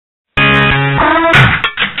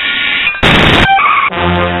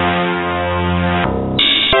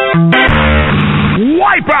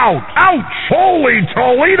out. Ouch! Holy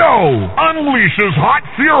Toledo! Unleashes hot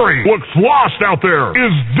fury. Looks lost out there.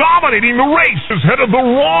 Is dominating the race. Is headed the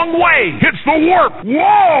wrong way. Hits the warp.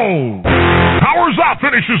 Whoa! Powers up,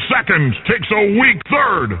 finishes second. Takes a weak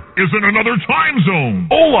third. Is in another time zone.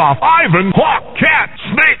 Olaf, Ivan, Hawk, Cat,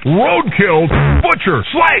 Snake, Roadkill, Butcher,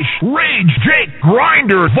 Slash, Rage, Jake,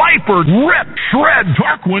 Grinder, Viper, Rip, Shred,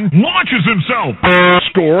 Tarquin launches himself.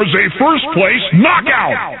 Scores a first place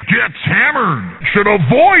knockout. Gets hammered. Should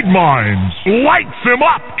avoid mines. Lights him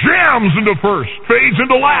up. Jams into first. Fades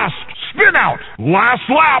into last. Spin out. Last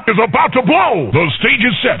lap is about to blow. The stage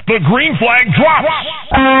is set. The green flag drops.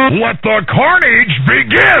 Let the carnage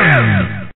begin.